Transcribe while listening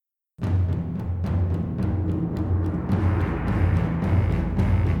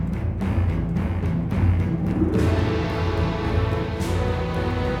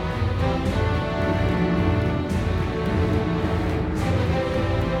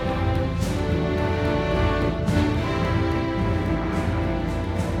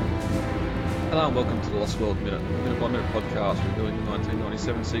Hello and welcome to the Lost World Minute by Minute podcast reviewing the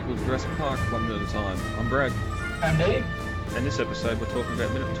 1997 sequel to Jurassic Park 1 minute at a time. I'm Brad. I'm Dave. And this episode we're talking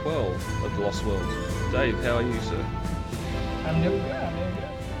about minute 12 of The Lost World. Dave, how are you, sir? I'm doing good.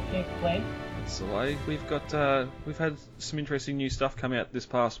 Can't complain. That's the way. We've had some interesting new stuff come out this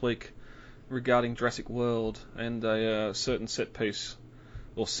past week regarding Jurassic World and a certain set piece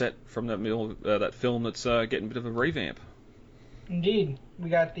or set from that film that's getting a bit of a revamp. Indeed, we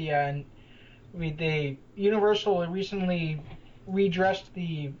got the Universal recently redressed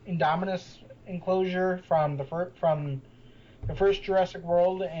the Indominus enclosure from the first Jurassic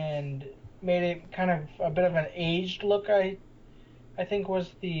World and made it kind of a bit of an aged look. I think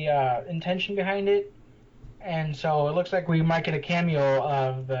was the intention behind it, and so it looks like we might get a cameo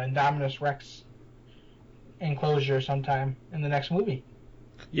of the Indominus Rex enclosure sometime in the next movie.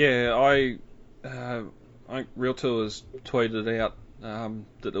 Yeah, I Real Tours tweeted out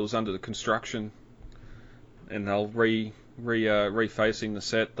that it was under the construction, and they'll refacing the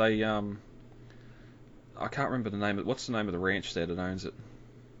set. They I can't remember the name of it. What's the name of the ranch there that owns it?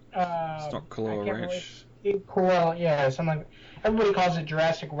 It's not Kailua Ranch. Well, yeah, something. Everybody calls it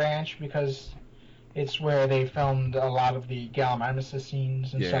Jurassic Ranch because it's where they filmed a lot of the Gallimimus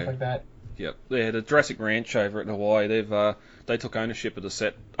scenes and stuff like that. Yep, yeah, the Jurassic Ranch over in Hawaii. They took ownership of the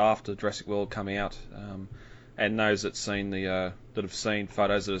set after Jurassic World come out, and those that have seen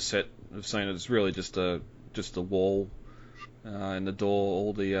photos of the set have seen it as really just a wall and the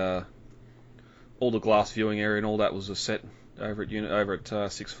door, all the glass viewing area and all that was a set over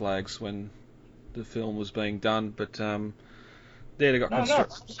at Six Flags when the film was being done. But they got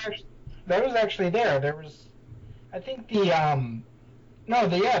constructed. That was actually there. There was, I think the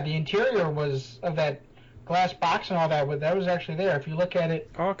interior was of that glass box and all that. That was actually there. If you look at it.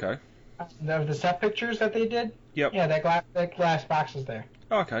 Oh, okay. The set pictures that they did. Yep. Yeah, that glass box is there.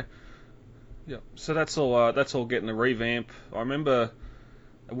 Oh, okay. Yep. So that's all getting a revamp. I remember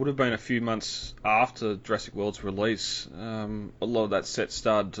it would have been a few months after Jurassic World's release. A lot of that set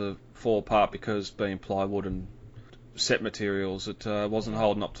started to fall apart because being plywood and set materials, it wasn't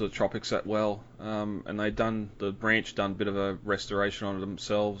holding up to the tropics that well. And the branch done a bit of a restoration on it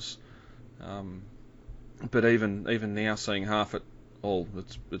themselves. But even now, seeing half it. Well,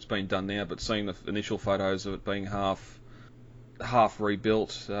 it's been done now, but seeing the initial photos of it being half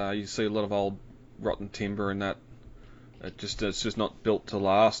rebuilt, you see a lot of old rotten timber and that. It's just not built to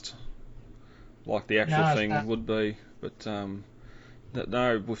last like the actual thing would be. But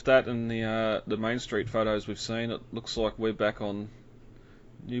no, with that and the Main Street photos we've seen, it looks like we're back on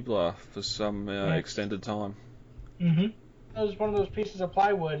Nublar for some extended time. Mm-hmm. It was one of those pieces of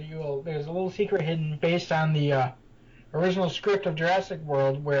plywood. There's a little secret hidden based on the original script of Jurassic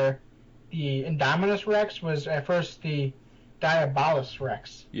World, where the Indominus Rex was at first the Diabolus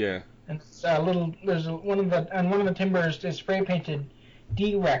Rex. Yeah. And one of the timbers is spray painted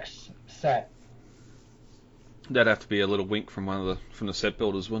D-Rex set. That'd have to be a little wink from the set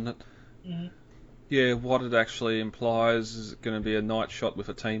builders, wouldn't it? Mm-hmm. Yeah. What it actually implies is it going to be a night shot with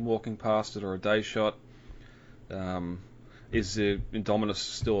a team walking past it, or a day shot? Is the Indominus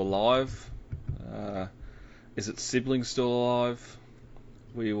still alive? Is its siblings still alive?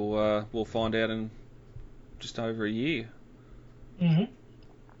 We'll find out in just over a year.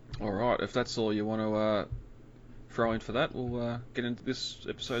 Mm-hmm. All right, if that's all you want to throw in for that, we'll get into this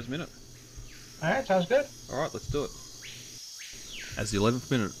episode's minute. All right, sounds good. All right, let's do it. As the 11th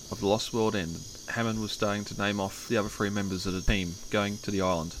minute of The Lost World ended, Hammond was starting to name off the other three members of the team going to the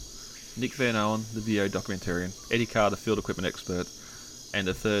island. Nick Van Owen, the video documentarian, Eddie Carr, the field equipment expert, and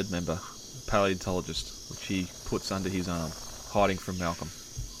a third member, paleontologist, which he puts under his arm, hiding from Malcolm.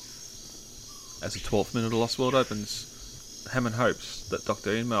 As the 12th minute of Lost World opens, Hammond hopes that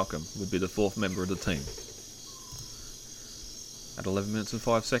Dr. Ian Malcolm would be the fourth member of the team. At 11 minutes and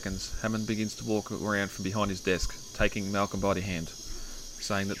 5 seconds, Hammond begins to walk around from behind his desk, taking Malcolm by the hand,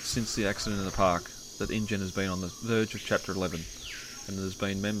 saying that since the accident in the park, that InGen has been on the verge of Chapter 11, and there's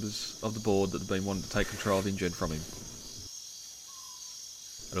been members of the board that have been wanting to take control of InGen from him.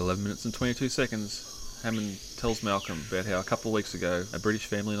 At 11 minutes and 22 seconds, Hammond tells Malcolm about how a couple of weeks ago a British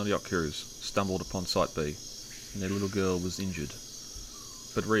family on a yacht cruise stumbled upon Site B and their little girl was injured,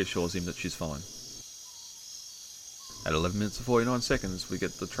 but reassures him that she's fine. At 11 minutes and 49 seconds, we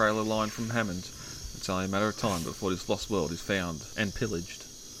get the trailer line from Hammond. It's only a matter of time before this lost world is found and pillaged.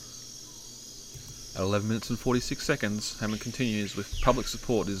 At 11 minutes and 46 seconds, Hammond continues with public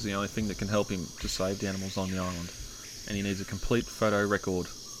support is the only thing that can help him to save the animals on the island, and he needs a complete photo record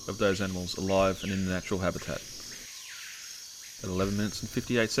of those animals alive and in the natural habitat. At 11 minutes and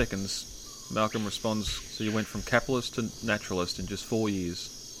 58 seconds, Malcolm responds, so you went from capitalist to naturalist in just 4 years.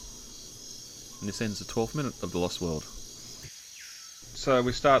 And this ends the 12th minute of The Lost World. So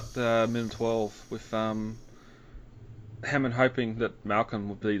we start minute 12 with Hammond hoping that Malcolm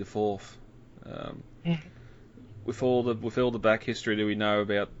would be the fourth. With all the back history that we know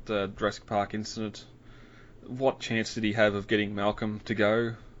about the Jurassic Park incident, what chance did he have of getting Malcolm to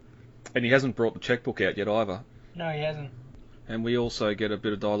go? And he hasn't brought the checkbook out yet either. No, he hasn't. And we also get a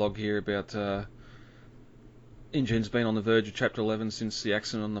bit of dialogue here about InGen's been on the verge of Chapter 11 since the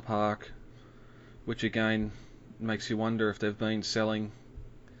accident on the park, which again makes you wonder if they've been selling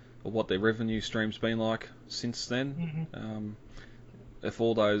or what their revenue stream's been like since then. If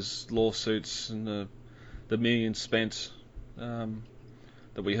all those lawsuits and the millions spent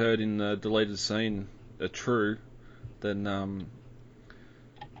that we heard in the deleted scene are true, then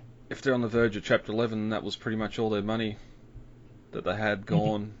if they're on the verge of Chapter 11, that was pretty much all their money that they had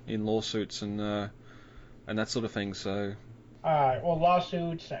gone in lawsuits and that sort of thing. So, well,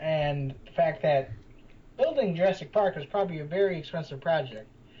 lawsuits and the fact that building Jurassic Park was probably a very expensive project.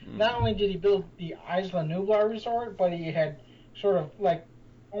 Not only did he build the Isla Nublar resort, but he had sort of like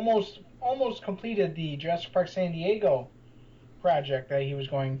almost completed the Jurassic Park San Diego project that he was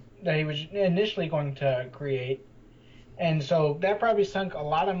initially going to create. And so that probably sunk a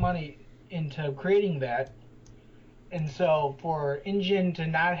lot of money into creating that. And so for InGen to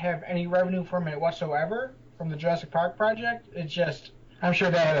not have any revenue from it whatsoever, from the Jurassic Park project, it's just, I'm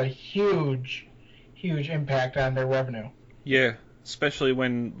sure that had a huge impact on their revenue. Yeah, especially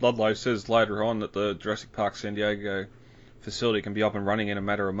when Ludlow says later on that the Jurassic Park San Diego facility can be up and running in a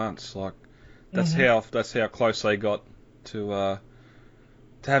matter of months. Like, that's how close they got to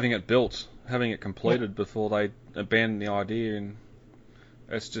having it built, having it completed before they abandoned the idea, and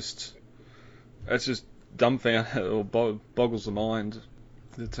it's just dumbfounded or boggles the mind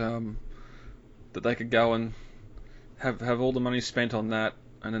that they could go and have all the money spent on that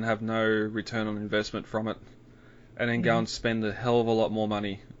and then have no return on investment from it, and then go and spend a hell of a lot more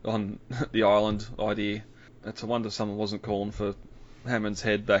money on the island idea. It's a wonder someone wasn't calling for Hammond's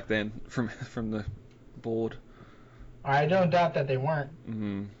head back then from the board. I don't doubt that they weren't.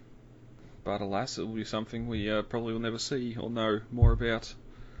 But alas, it will be something we probably will never see or know more about.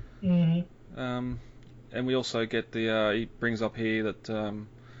 And we also get he brings up here that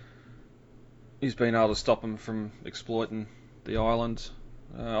he's been able to stop them from exploiting the island.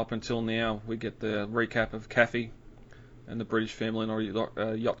 Up until now, we get the recap of Kathy and the British family on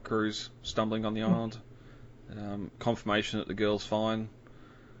a yacht cruise stumbling on the island. Confirmation that the girl's fine.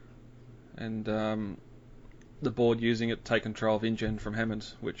 And the board using it to take control of InGen from Hammond,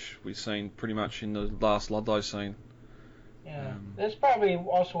 which we've seen pretty much in the last Ludlow scene. Yeah, that's probably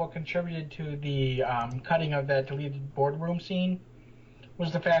also what contributed to the cutting of that deleted boardroom scene,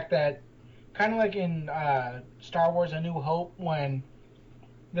 was the fact that, kind of like in Star Wars: A New Hope, when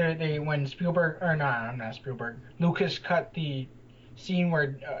Lucas cut the scene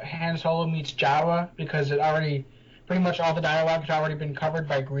where Han Solo meets Jawa, because it already, pretty much all the dialogue had already been covered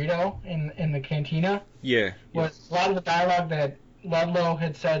by Greedo in the cantina. Yeah. Was a lot of the dialogue that Ludlow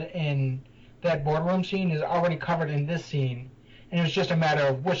had said in that boardroom scene is already covered in this scene, and it was just a matter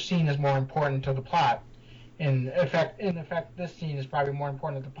of which scene is more important to the plot. In effect, this scene is probably more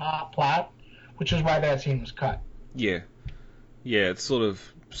important to the plot, which is why that scene was cut. Yeah, it's sort of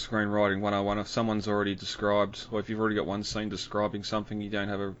screenwriting 101. If someone's already described, or if you've already got one scene describing something, you don't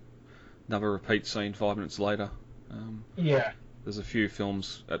have another repeat scene 5 minutes later. There's a few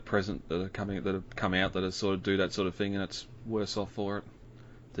films at present that have come out that sort of do that sort of thing, and it's worse off for it.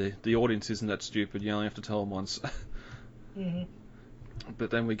 The audience isn't that stupid. You only have to tell them once. But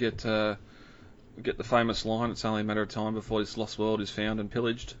then we get the famous line, "It's only a matter of time before this lost world is found and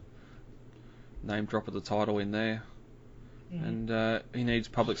pillaged." Name drop of the title in there. And he needs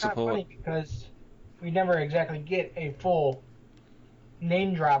public support. Funny because we never exactly get a full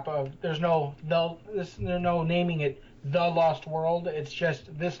name drop of. There's no naming it the Lost World. It's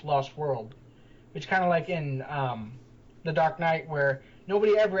just this Lost World. It's kind of like in The Dark Knight, where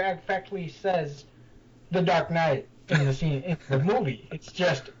nobody ever effectively says The Dark Knight in the scene in the movie. It's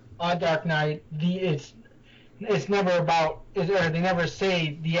just A Dark Knight. It's never about. Or they never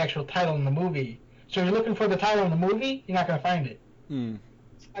say the actual title in the movie. So you're looking for the title in the movie, you're not going to find it.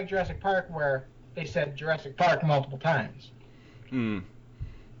 It's like Jurassic Park, where they said Jurassic Park multiple times.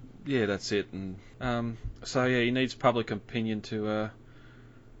 Yeah, that's it. And so yeah, he needs public opinion to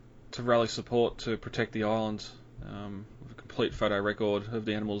rally support to protect the island, with a complete photo record of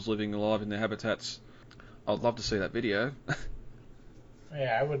the animals living alive in their habitats. I'd love to see that video.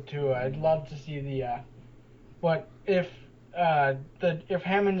 Yeah, I would too. I'd love to see the. What if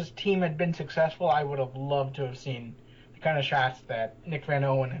Hammond's team had been successful? I would have loved to have seen the kind of shots that Nick Van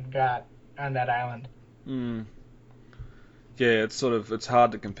Owen had got on that island. Mm. Yeah, it's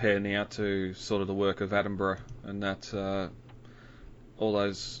hard to compare now to sort of the work of Attenborough and that all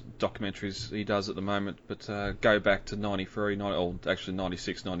those documentaries he does at the moment. But go back to 93, or actually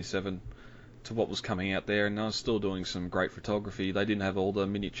 96, 97, to what was coming out there, and I was still doing some great photography. They didn't have all the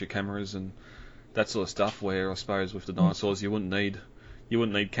miniature cameras and that sort of stuff. Where I suppose with the dinosaurs, you wouldn't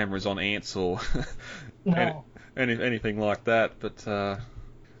need cameras on ants or No. anything like that. But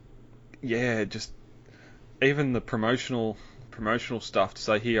yeah, just even the promotional stuff to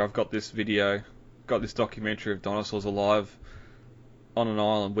say, here, I've got this video, got this documentary of dinosaurs alive on an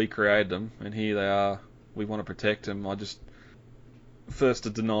island, we created them, and here they are, we want to protect them. I just, first the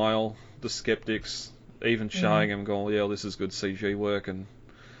denial, the skeptics, even showing them, going, yeah, well, this is good CG work, and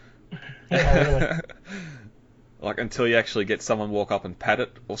Yeah, really. like, until you actually get someone walk up and pat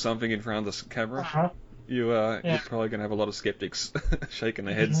it or something in front of the camera, Uh-huh. you're probably going to have a lot of skeptics shaking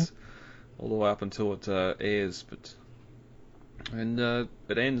their heads all the way up until it airs. But and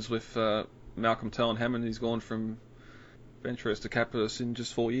it ends with Malcolm telling Hammond he's gone from Venturus to Capus in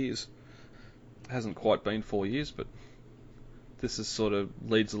just 4 years. It hasn't quite been 4 years, but this is sort of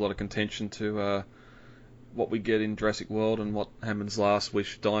leads a lot of contention to what we get in Jurassic World and what Hammond's last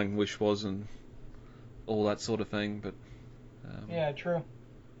dying wish was, and all that sort of thing. But Yeah, true.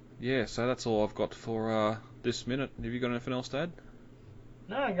 yeah, so that's all I've got for this minute. Have you got anything else to add?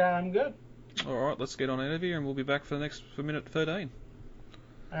 No, I'm good. Alright, let's get on out of here, and we'll be back for minute 13.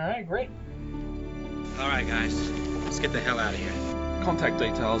 Alright, great. Alright, guys. Let's get the hell out of here. Contact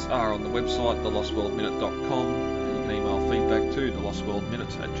details are on the website, thelostworldminute.com. You can email feedback to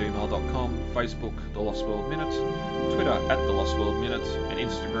thelostworldminute@gmail.com, Facebook, The Lost World Minute, Twitter @thelostworldminute, and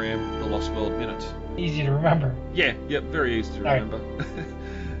Instagram, The Lost World Minute. Easy to remember. Yeah, very easy to remember.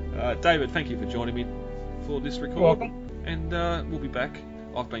 David, thank you for joining me for this record. You're welcome. And we'll be back.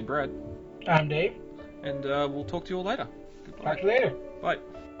 I've been Brad. I'm Dave. And we'll talk to you all later. Goodbye. Talk to you later. Bye.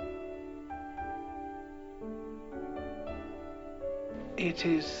 It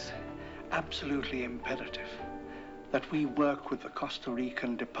is absolutely imperative that we work with the Costa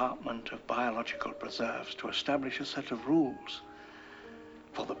Rican Department of Biological Preserves to establish a set of rules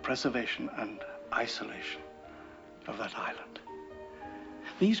for the preservation and isolation of that island.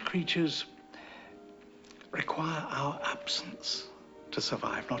 These creatures require our absence to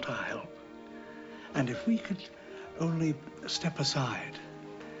survive, not our help. And if we could only step aside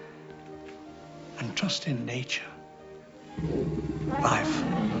and trust in nature, life